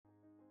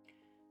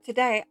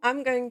Today,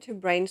 I'm going to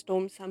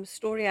brainstorm some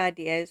story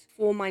ideas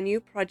for my new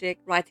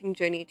project, Writing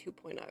Journey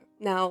 2.0.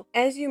 Now,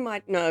 as you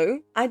might know,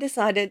 I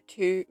decided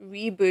to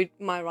reboot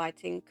my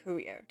writing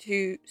career,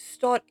 to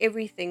start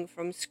everything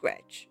from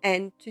scratch,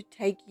 and to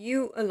take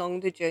you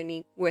along the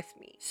journey with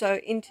me. So,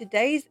 in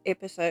today's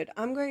episode,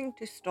 I'm going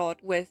to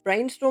start with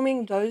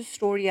brainstorming those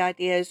story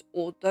ideas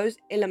or those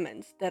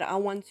elements that I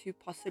want to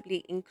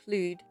possibly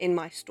include in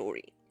my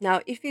story.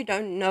 Now, if you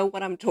don't know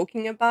what I'm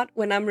talking about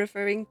when I'm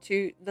referring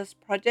to this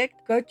project,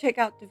 go check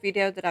out the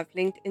video that I've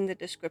linked in the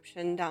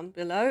description down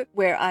below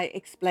where I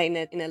explain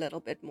it in a little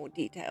bit more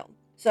detail.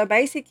 So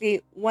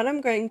basically, what I'm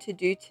going to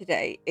do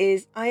today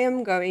is I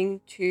am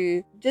going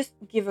to just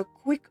give a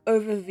quick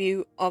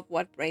overview of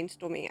what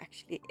brainstorming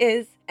actually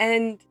is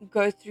and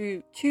go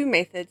through two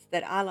methods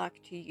that I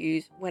like to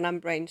use when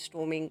I'm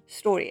brainstorming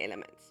story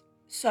elements.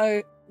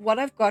 So what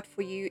I've got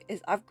for you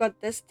is I've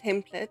got this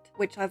template,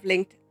 which I've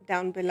linked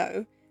down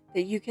below,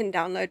 that you can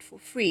download for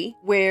free,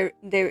 where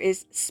there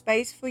is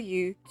space for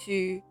you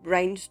to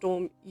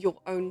brainstorm your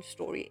own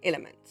story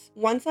elements.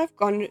 Once I've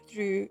gone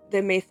through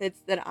the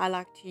methods that I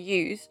like to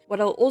use, what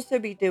I'll also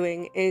be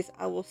doing is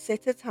I will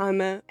set a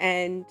timer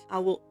and I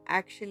will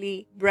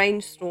actually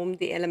brainstorm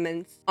the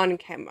elements on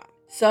camera.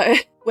 So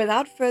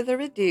without further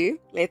ado,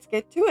 let's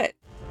get to it.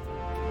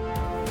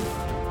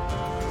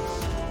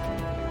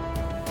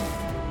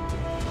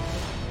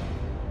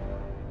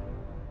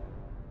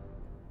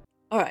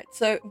 All right,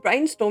 so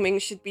brainstorming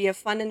should be a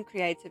fun and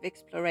creative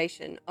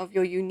exploration of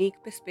your unique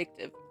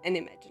perspective and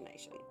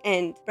imagination.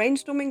 And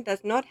brainstorming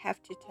does not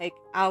have to take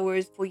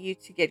hours for you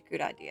to get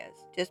good ideas.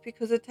 Just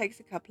because it takes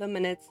a couple of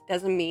minutes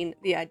doesn't mean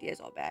the ideas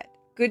are bad.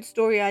 Good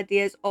story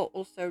ideas are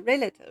also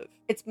relative.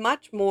 It's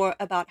much more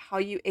about how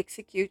you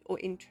execute or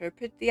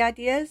interpret the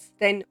ideas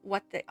than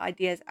what the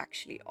ideas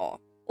actually are.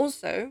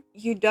 Also,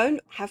 you don't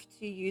have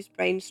to use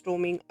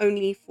brainstorming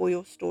only for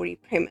your story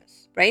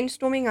premise.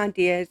 Brainstorming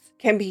ideas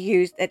can be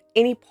used at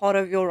any part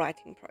of your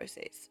writing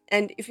process.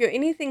 And if you're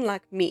anything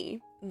like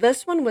me,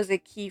 this one was a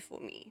key for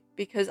me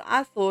because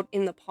I thought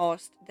in the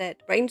past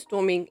that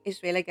brainstorming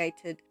is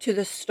relegated to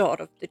the start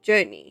of the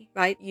journey,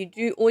 right? You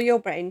do all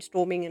your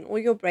brainstorming and all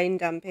your brain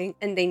dumping,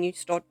 and then you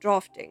start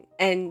drafting,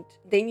 and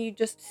then you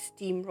just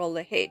steamroll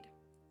ahead.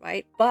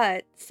 Right?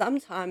 But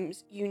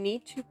sometimes you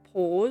need to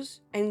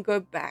pause and go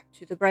back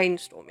to the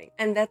brainstorming,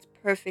 and that's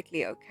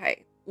perfectly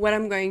okay. What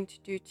I'm going to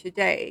do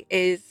today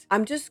is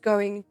I'm just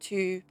going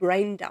to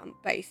brain dump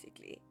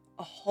basically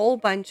a whole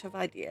bunch of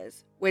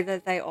ideas, whether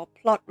they are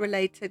plot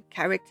related,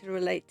 character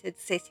related,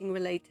 setting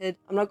related.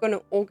 I'm not going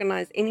to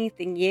organize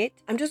anything yet.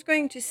 I'm just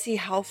going to see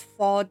how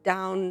far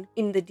down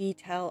in the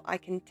detail I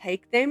can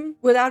take them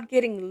without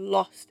getting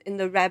lost in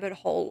the rabbit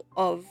hole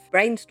of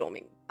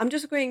brainstorming. I'm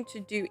just going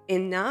to do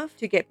enough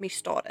to get me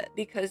started,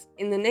 because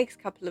in the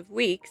next couple of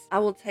weeks, I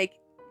will take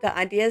the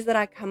ideas that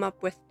I come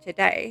up with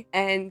today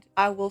and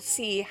I will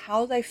see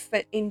how they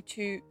fit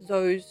into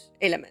those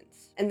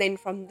elements. And then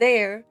from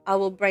there, I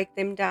will break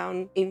them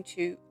down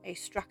into a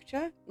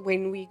structure.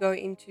 When we go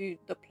into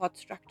the plot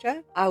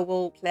structure, I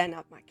will plan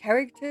out my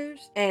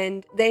characters,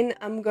 and then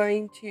I'm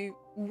going to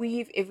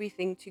weave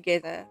everything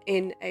together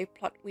in a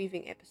plot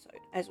weaving episode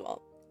as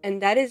well. And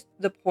that is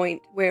the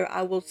point where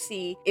I will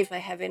see if I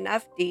have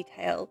enough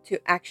detail to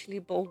actually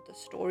build the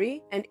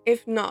story. And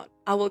if not,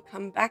 I will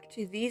come back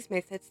to these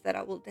methods that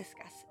I will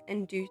discuss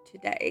and do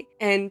today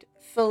and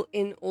fill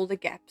in all the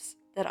gaps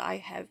that I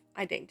have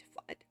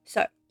identified.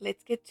 So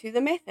let's get to the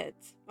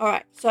methods. All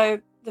right.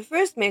 So the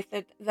first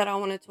method that I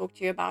want to talk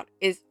to you about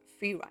is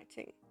free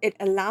writing. It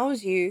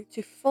allows you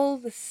to fill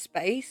the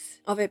space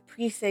of a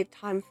preset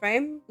time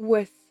frame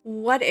with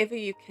whatever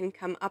you can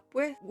come up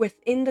with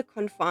within the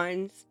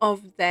confines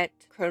of that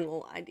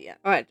kernel idea.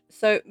 All right,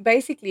 so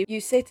basically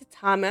you set a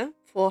timer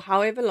for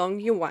however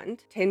long you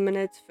want, 10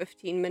 minutes,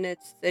 15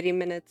 minutes, 30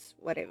 minutes,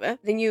 whatever.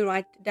 Then you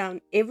write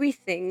down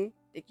everything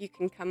that you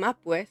can come up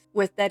with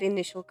that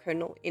initial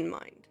kernel in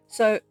mind.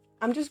 So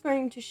I'm just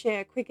going to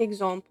share a quick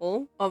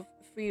example of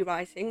free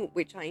writing,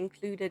 which I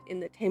included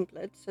in the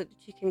template so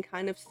that you can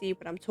kind of see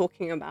what I'm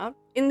talking about.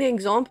 In the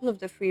example of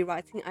the free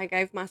writing, I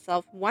gave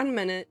myself 1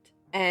 minute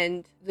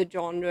and the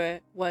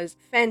genre was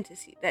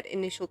fantasy. That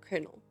initial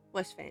kernel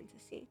was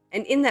fantasy.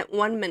 And in that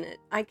 1 minute,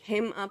 I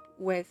came up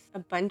with a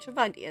bunch of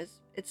ideas.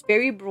 It's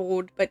very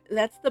broad, but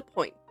that's the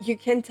point. You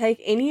can take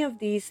any of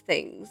these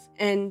things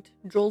and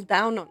drill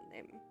down on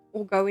them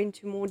or go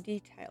into more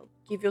detail.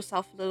 Give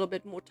yourself a little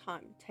bit more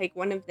time. Take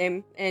one of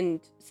them and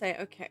say,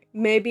 okay,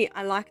 maybe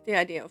I like the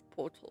idea of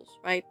portals,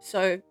 right?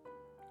 So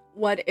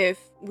what if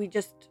we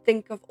just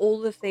think of all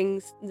the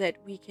things that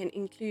we can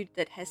include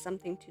that has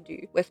something to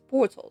do with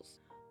portals?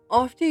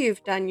 after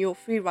you've done your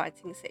free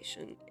writing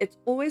session, it's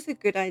always a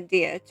good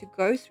idea to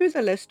go through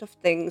the list of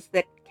things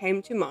that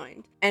came to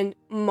mind and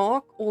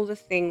mark all the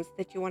things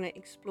that you want to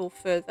explore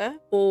further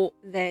or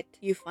that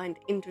you find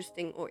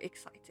interesting or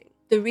exciting.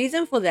 The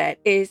reason for that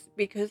is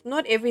because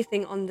not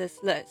everything on this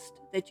list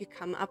that you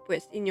come up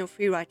with in your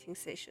free writing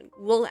session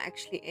will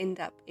actually end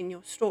up in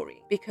your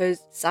story,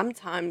 because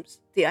sometimes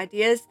the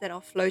ideas that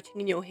are floating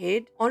in your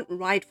head aren't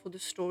right for the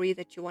story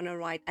that you want to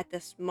write at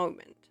this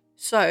moment.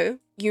 So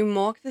you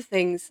mark the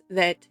things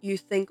that you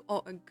think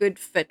are a good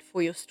fit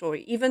for your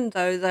story, even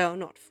though they are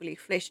not fully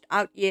fleshed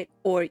out yet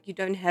or you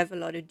don't have a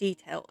lot of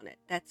detail on it.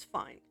 That's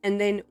fine. And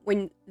then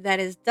when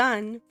that is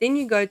done, then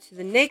you go to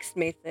the next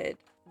method,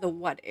 the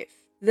what if.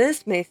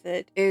 This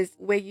method is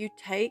where you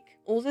take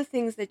all the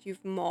things that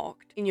you've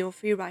marked in your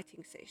free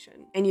writing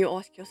session and you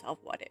ask yourself,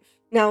 what if?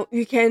 Now,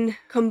 you can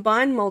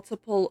combine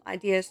multiple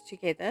ideas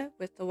together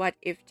with the what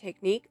if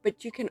technique,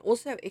 but you can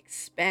also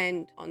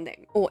expand on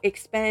them or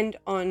expand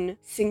on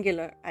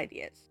singular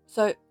ideas.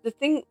 So the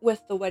thing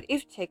with the what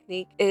if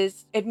technique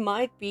is it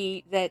might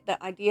be that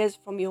the ideas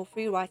from your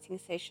free writing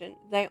session,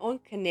 they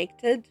aren't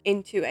connected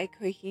into a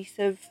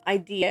cohesive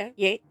idea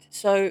yet.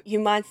 So you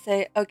might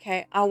say,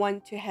 okay, I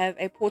want to have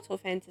a portal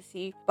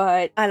fantasy,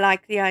 but I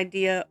like the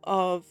idea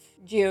of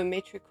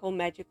geometrical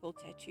magical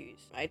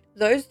tattoos, right?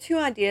 Those two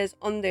ideas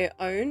on their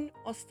own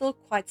are still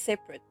quite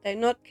separate. They're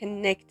not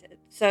connected.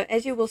 So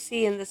as you will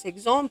see in this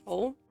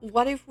example,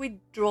 what if we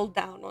drill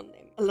down on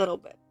them a little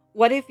bit?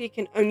 What if you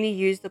can only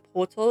use the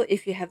portal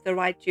if you have the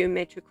right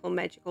geometrical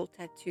magical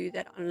tattoo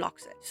that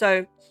unlocks it?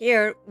 So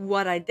here,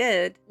 what I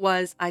did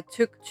was I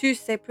took two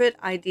separate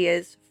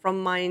ideas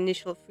from my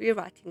initial free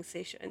writing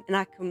session and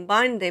I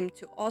combined them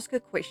to ask a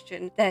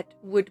question that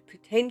would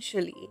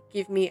potentially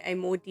give me a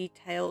more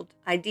detailed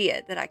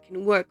idea that I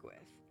can work with.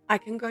 I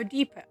can go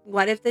deeper.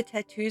 What if the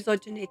tattoos are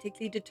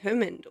genetically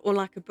determined or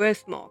like a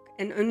birthmark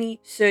and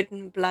only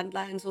certain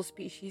bloodlines or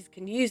species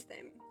can use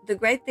them? The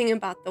great thing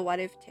about the what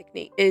if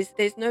technique is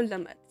there's no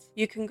limits.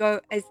 You can go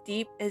as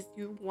deep as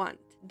you want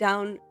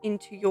down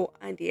into your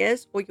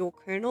ideas or your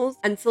kernels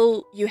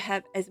until you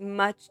have as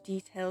much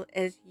detail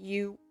as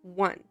you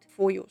want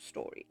for your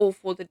story or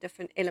for the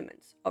different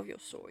elements of your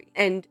story.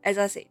 And as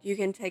I said, you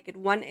can take it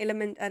one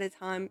element at a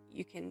time,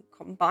 you can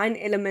combine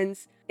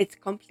elements, it's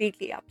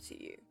completely up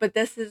to you. But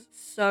this is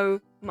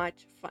so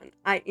much fun.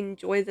 I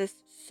enjoy this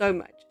so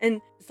much.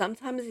 And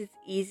sometimes it's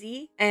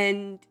easy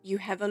and you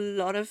have a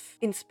lot of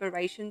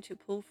inspiration to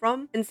pull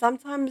from, and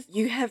sometimes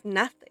you have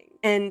nothing.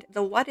 And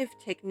the what if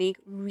technique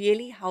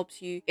really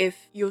helps you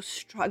if you're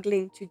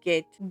struggling to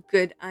get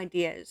good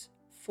ideas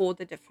for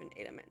the different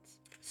elements.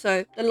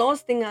 So the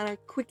last thing I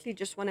quickly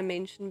just want to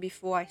mention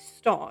before I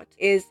start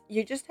is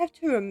you just have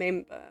to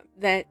remember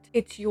that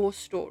it's your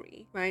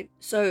story, right?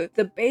 So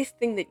the best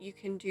thing that you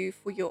can do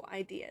for your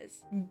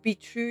ideas, be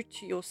true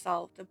to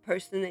yourself, the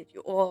person that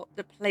you are,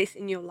 the place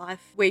in your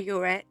life where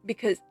you're at,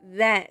 because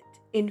that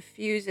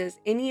infuses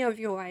any of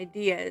your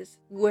ideas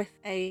with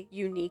a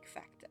unique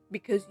factor,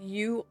 because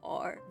you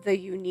are the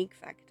unique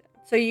factor.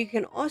 So you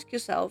can ask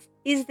yourself,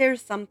 is there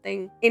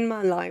something in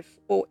my life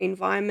or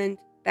environment,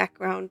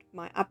 background,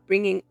 my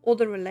upbringing, all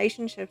the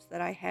relationships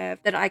that I have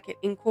that I can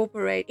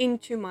incorporate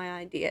into my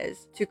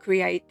ideas to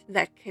create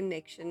that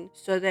connection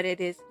so that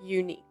it is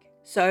unique?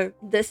 So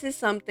this is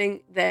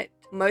something that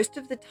most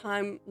of the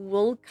time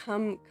will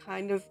come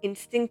kind of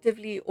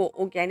instinctively or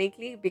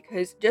organically,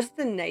 because just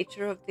the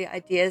nature of the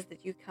ideas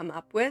that you come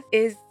up with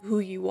is who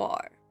you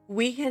are.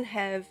 We can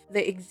have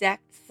the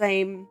exact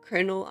same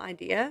kernel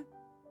idea,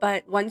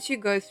 but once you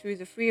go through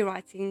the free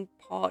writing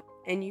part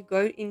and you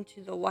go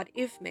into the what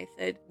if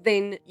method,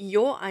 then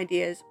your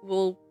ideas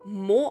will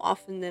more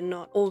often than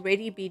not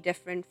already be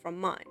different from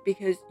mine,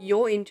 because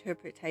your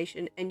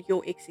interpretation and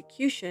your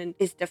execution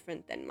is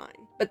different than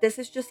mine. But this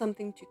is just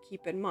something to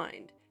keep in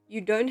mind.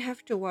 You don't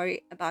have to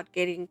worry about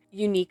getting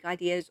unique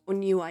ideas or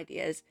new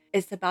ideas.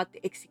 It's about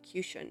the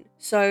execution.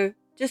 So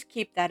just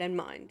keep that in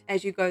mind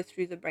as you go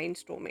through the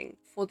brainstorming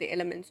for the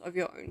elements of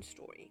your own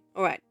story.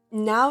 All right,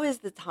 now is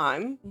the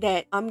time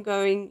that I'm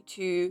going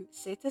to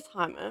set a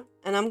timer,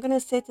 and I'm going to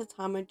set a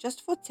timer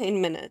just for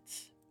 10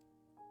 minutes.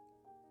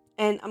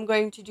 And I'm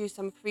going to do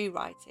some free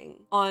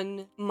writing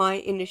on my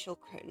initial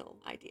kernel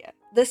idea.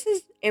 This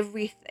is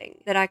everything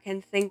that I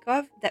can think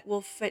of that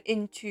will fit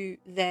into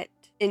that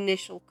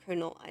initial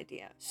kernel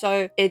idea.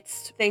 So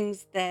it's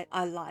things that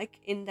I like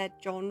in that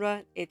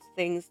genre. It's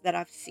things that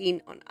I've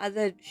seen on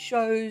other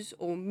shows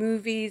or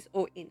movies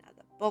or in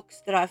other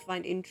books that I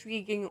find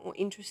intriguing or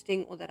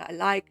interesting or that I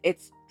like.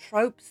 It's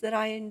tropes that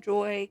I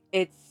enjoy.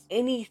 It's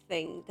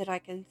anything that I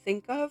can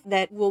think of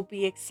that will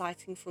be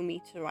exciting for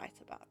me to write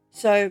about.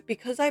 So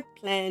because I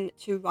plan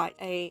to write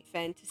a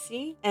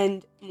fantasy,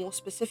 and more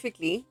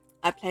specifically,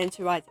 I plan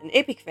to write an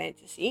epic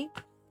fantasy,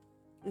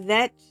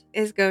 that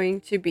is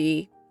going to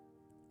be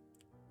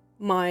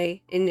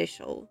my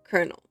initial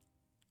kernel.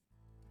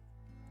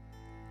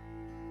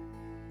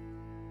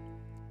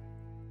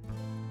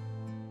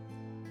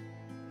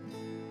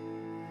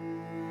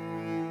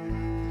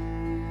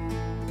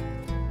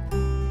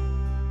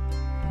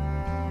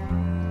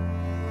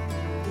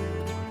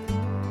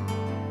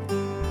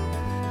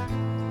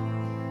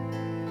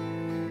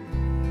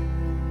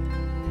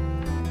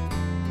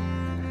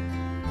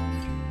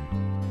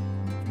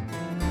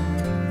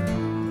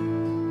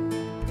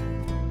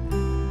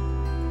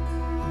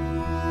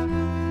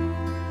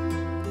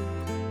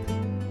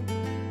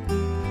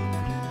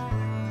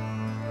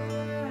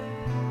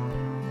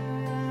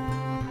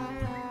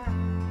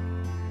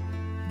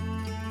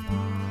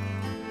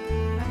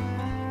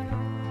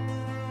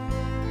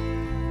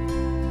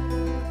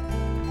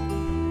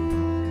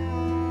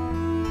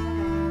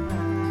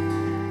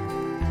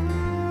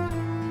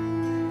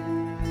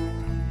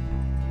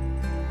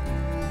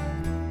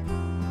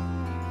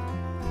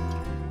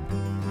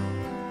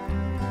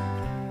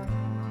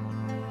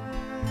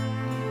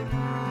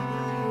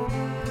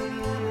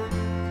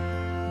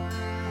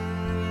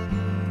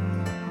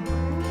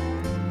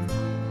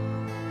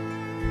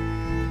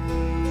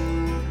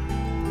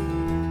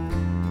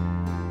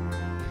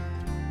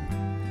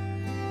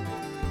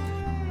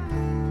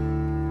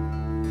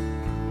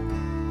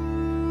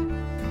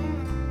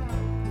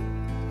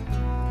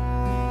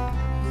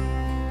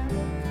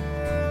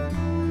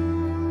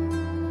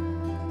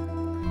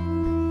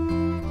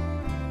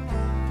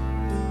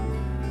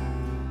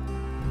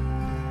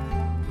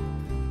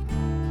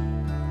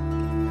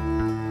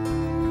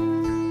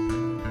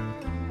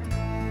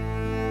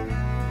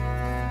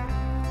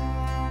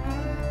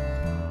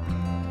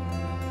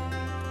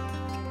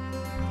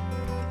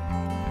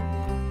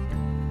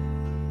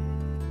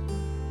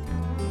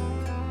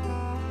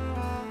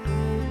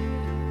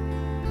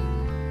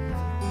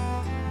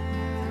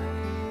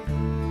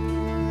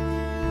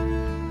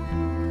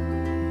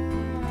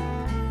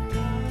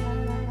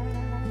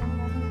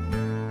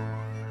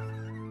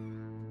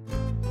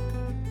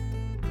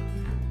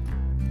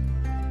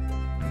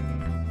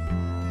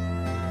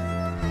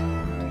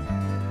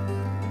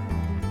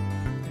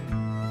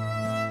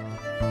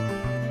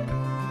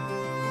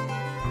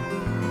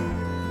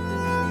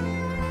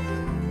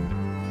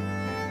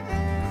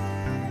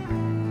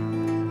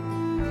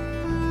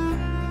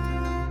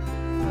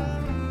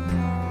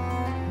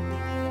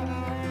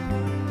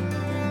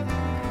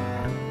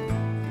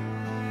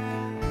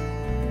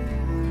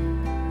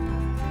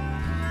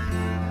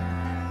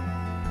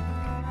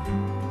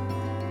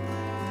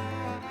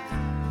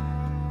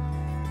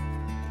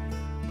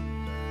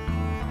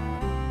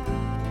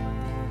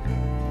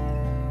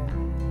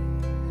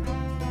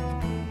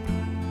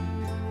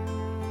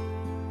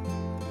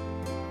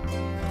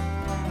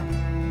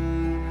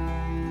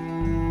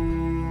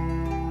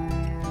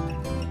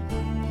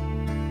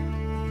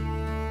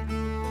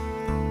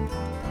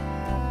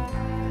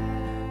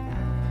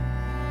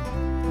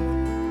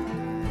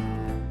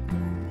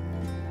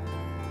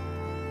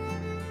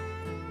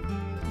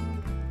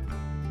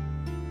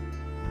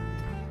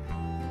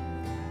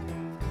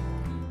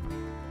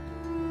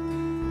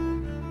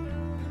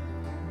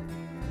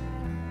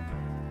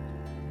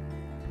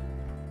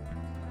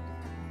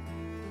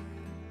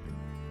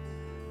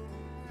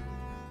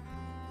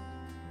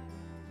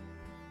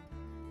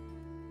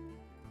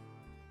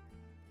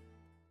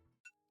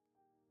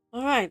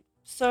 All right.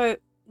 So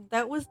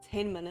that was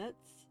 10 minutes.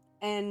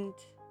 And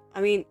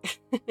I mean,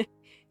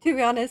 to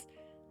be honest,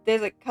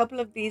 there's a couple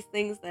of these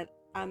things that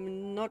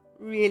I'm not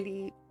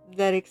really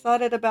that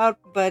excited about.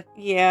 But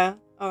yeah,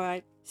 all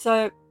right.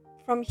 So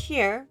from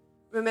here,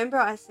 remember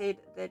I said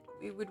that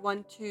we would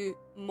want to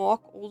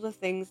mark all the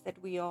things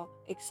that we are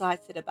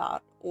excited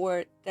about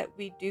or that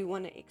we do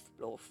want to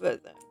explore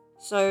further.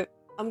 So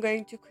I'm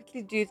going to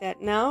quickly do that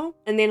now.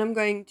 And then I'm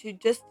going to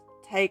just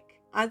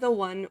take either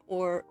one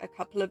or a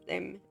couple of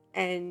them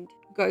and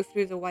go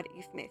through the what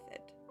if method.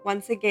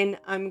 Once again,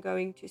 I'm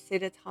going to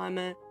set a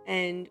timer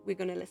and we're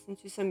going to listen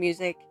to some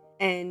music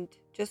and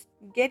just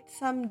get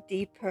some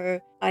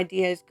deeper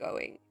ideas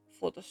going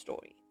for the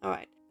story. All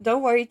right.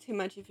 Don't worry too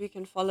much if you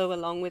can follow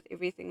along with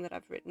everything that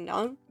I've written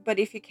down, but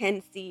if you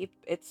can see,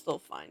 it's still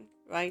fine,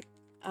 right?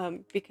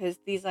 Because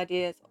these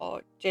ideas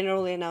are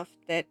general enough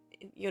that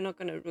you're not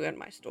going to ruin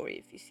my story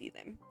if you see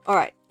them. All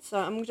right, so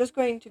I'm just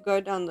going to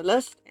go down the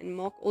list and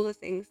mark all the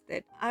things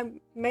that I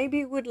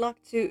maybe would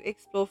like to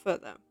explore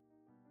further.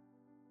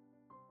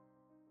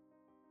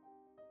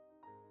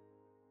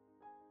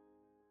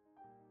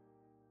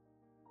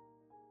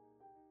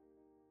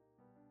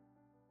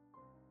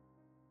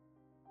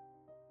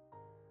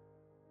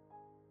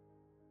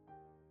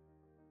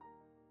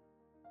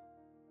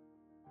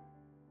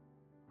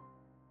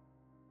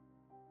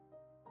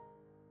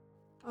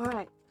 All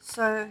right,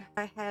 so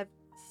I have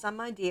some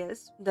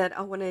ideas that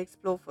I want to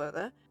explore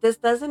further. This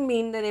doesn't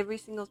mean that every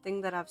single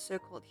thing that I've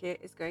circled here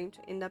is going to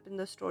end up in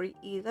the story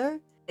either.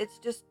 It's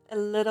just a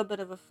little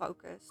bit of a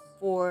focus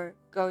for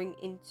going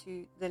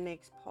into the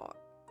next part.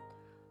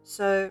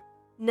 So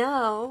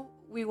now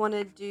we want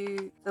to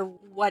do the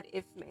what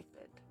if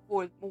method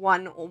for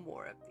one or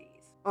more of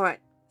these. All right.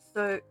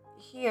 So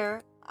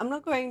here, I'm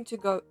not going to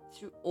go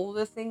through all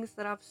the things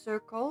that I've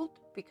circled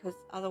because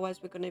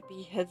otherwise we're going to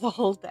be here the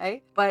whole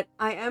day. But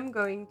I am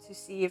going to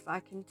see if I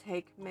can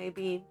take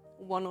maybe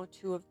one or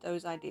two of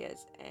those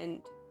ideas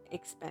and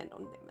expand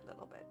on them a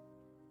little bit.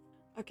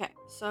 Okay,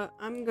 so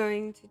I'm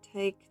going to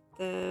take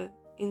the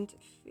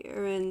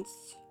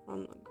interference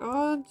from the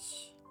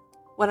gods.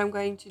 What I'm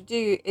going to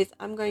do is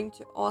I'm going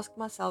to ask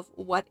myself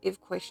what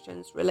if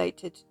questions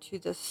related to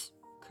this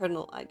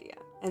kernel idea.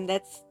 And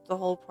that's the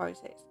whole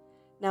process.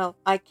 Now,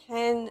 I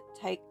can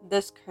take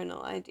this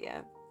kernel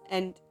idea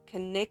and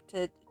connect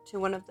it to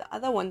one of the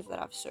other ones that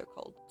I've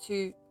circled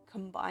to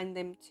combine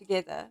them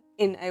together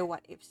in a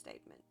what if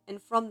statement.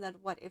 And from that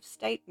what if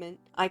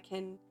statement, I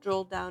can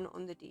drill down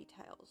on the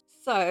details.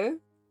 So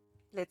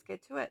let's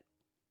get to it.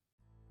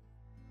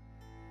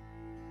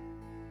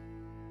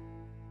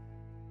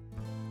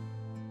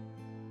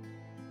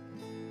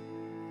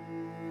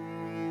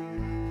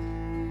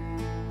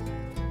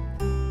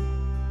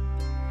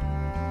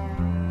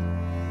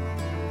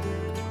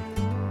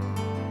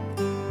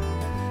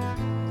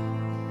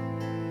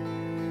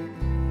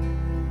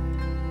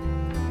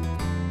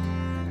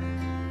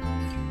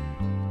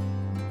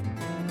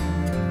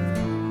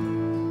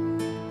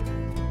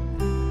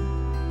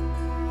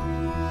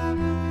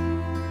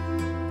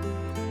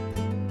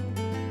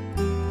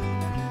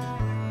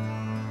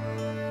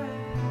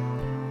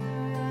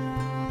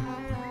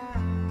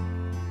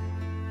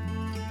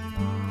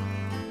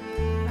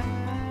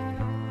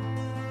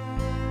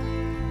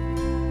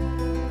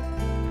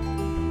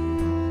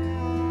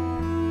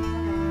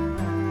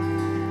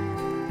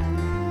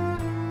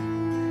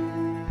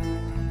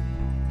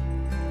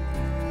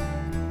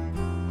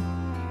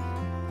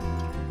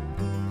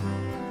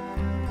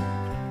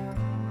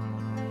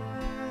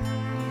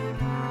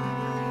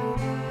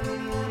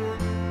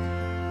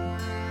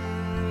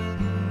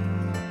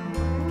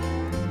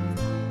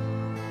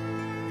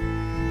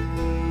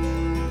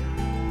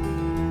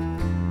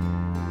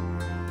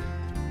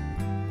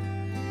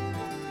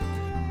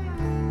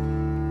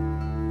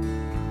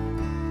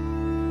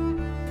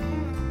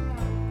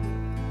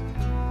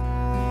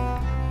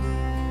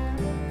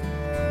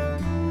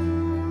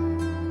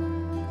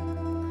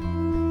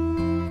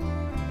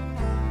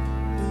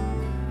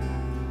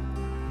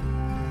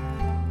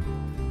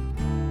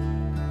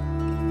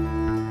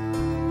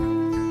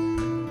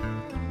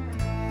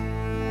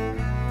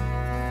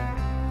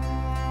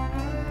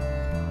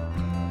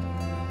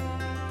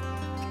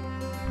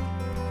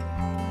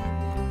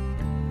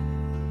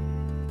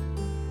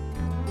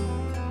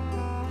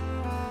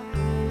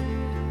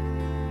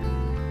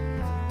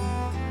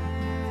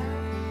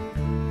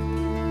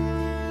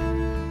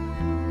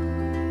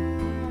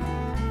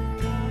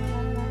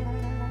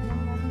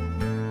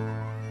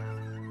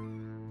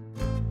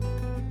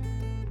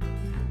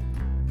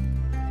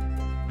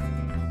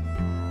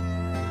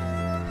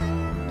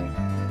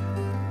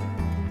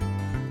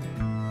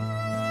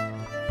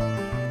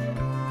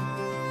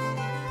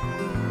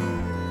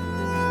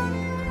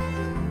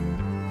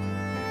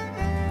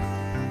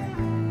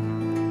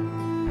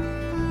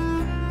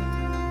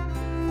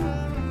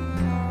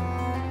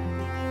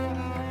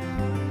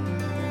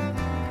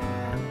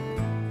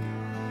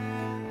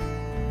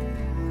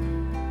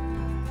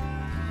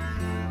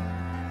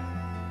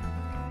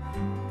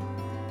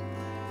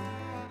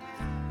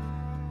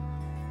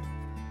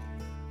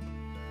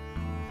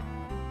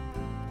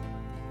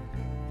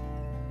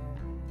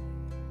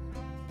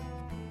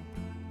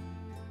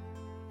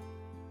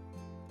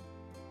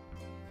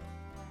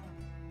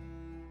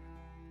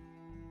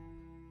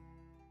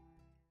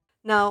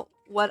 Now,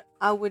 what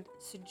I would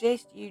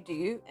suggest you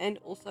do, and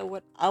also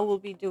what I will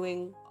be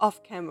doing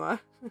off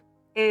camera,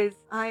 is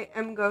I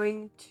am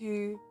going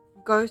to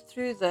go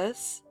through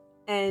this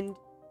and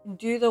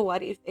do the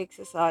what if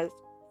exercise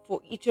for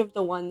each of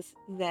the ones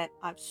that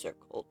I've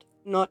circled,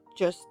 not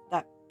just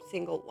that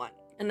single one.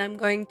 And I'm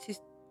going to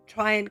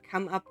try and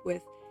come up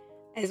with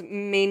as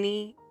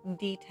many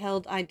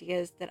detailed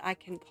ideas that I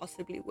can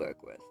possibly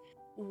work with.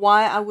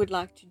 Why I would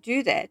like to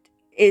do that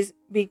is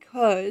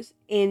because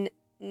in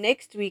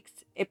next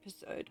week's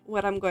episode,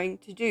 what I'm going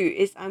to do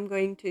is I'm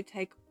going to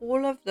take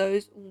all of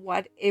those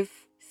what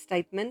if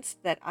statements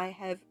that I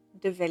have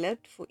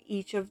developed for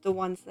each of the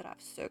ones that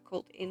I've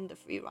circled in the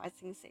free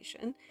writing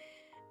session,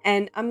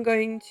 and I'm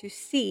going to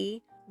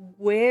see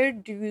where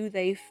do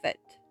they fit,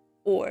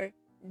 or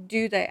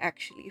do they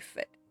actually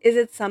fit? Is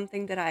it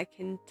something that I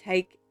can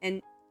take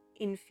and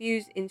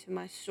infuse into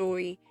my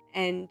story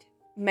and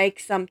make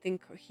something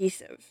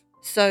cohesive?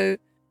 So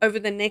over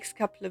the next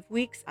couple of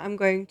weeks, I'm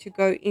going to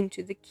go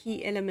into the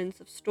key elements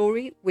of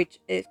story, which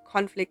is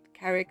conflict,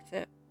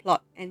 character,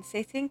 plot, and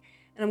setting.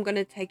 And I'm going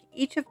to take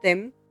each of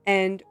them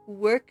and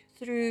work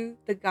through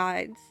the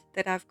guides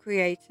that I've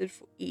created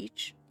for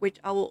each, which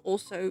I will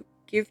also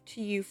give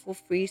to you for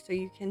free so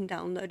you can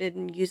download it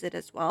and use it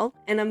as well.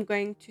 And I'm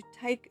going to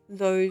take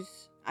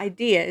those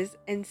ideas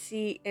and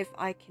see if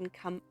I can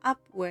come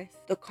up with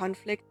the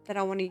conflict that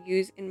I want to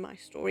use in my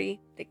story,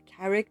 the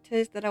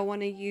characters that I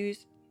want to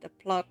use, the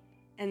plot,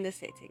 and the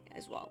setting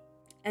as well.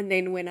 And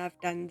then when I've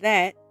done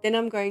that, then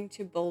I'm going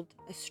to build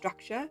a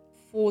structure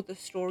for the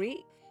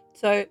story.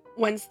 So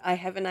once I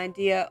have an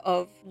idea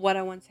of what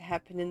I want to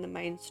happen in the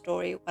main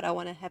story, what I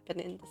want to happen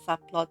in the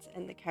subplots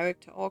and the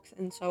character arcs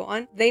and so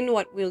on, then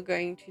what we're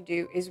going to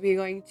do is we're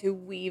going to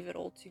weave it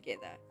all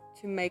together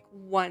to make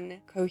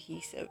one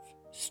cohesive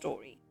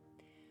story.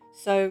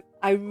 So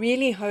I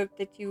really hope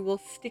that you will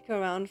stick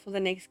around for the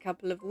next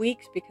couple of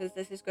weeks, because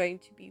this is going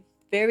to be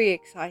very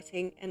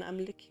exciting and I'm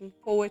looking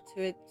forward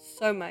to it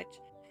so much.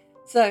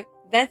 So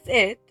that's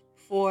it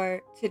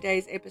for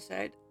today's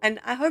episode, and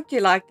I hope you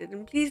liked it.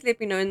 And please let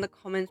me know in the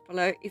comments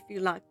below if you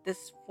like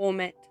this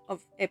format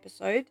of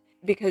episode,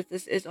 because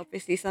this is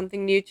obviously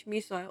something new to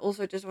me. So I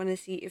also just want to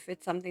see if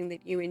it's something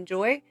that you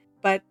enjoy.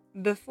 But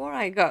before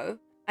I go,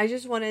 I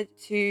just wanted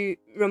to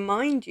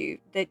remind you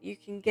that you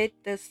can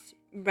get this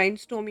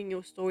brainstorming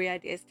your story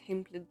ideas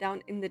template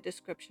down in the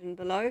description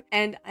below,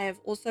 and I have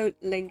also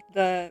linked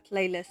the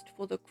playlist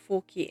for the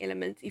 4 key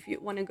elements if you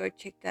want to go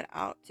check that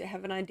out to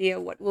have an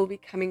idea what will be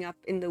coming up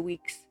in the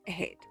weeks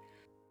ahead.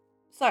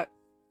 So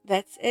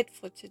that's it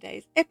for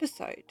today's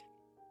episode.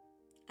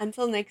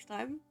 Until next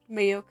time,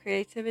 may your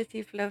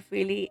creativity flow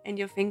freely and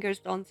your fingers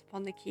dance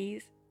upon the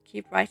keys.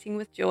 Keep writing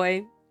with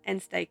joy and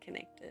stay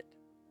connected.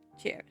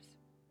 Cheers.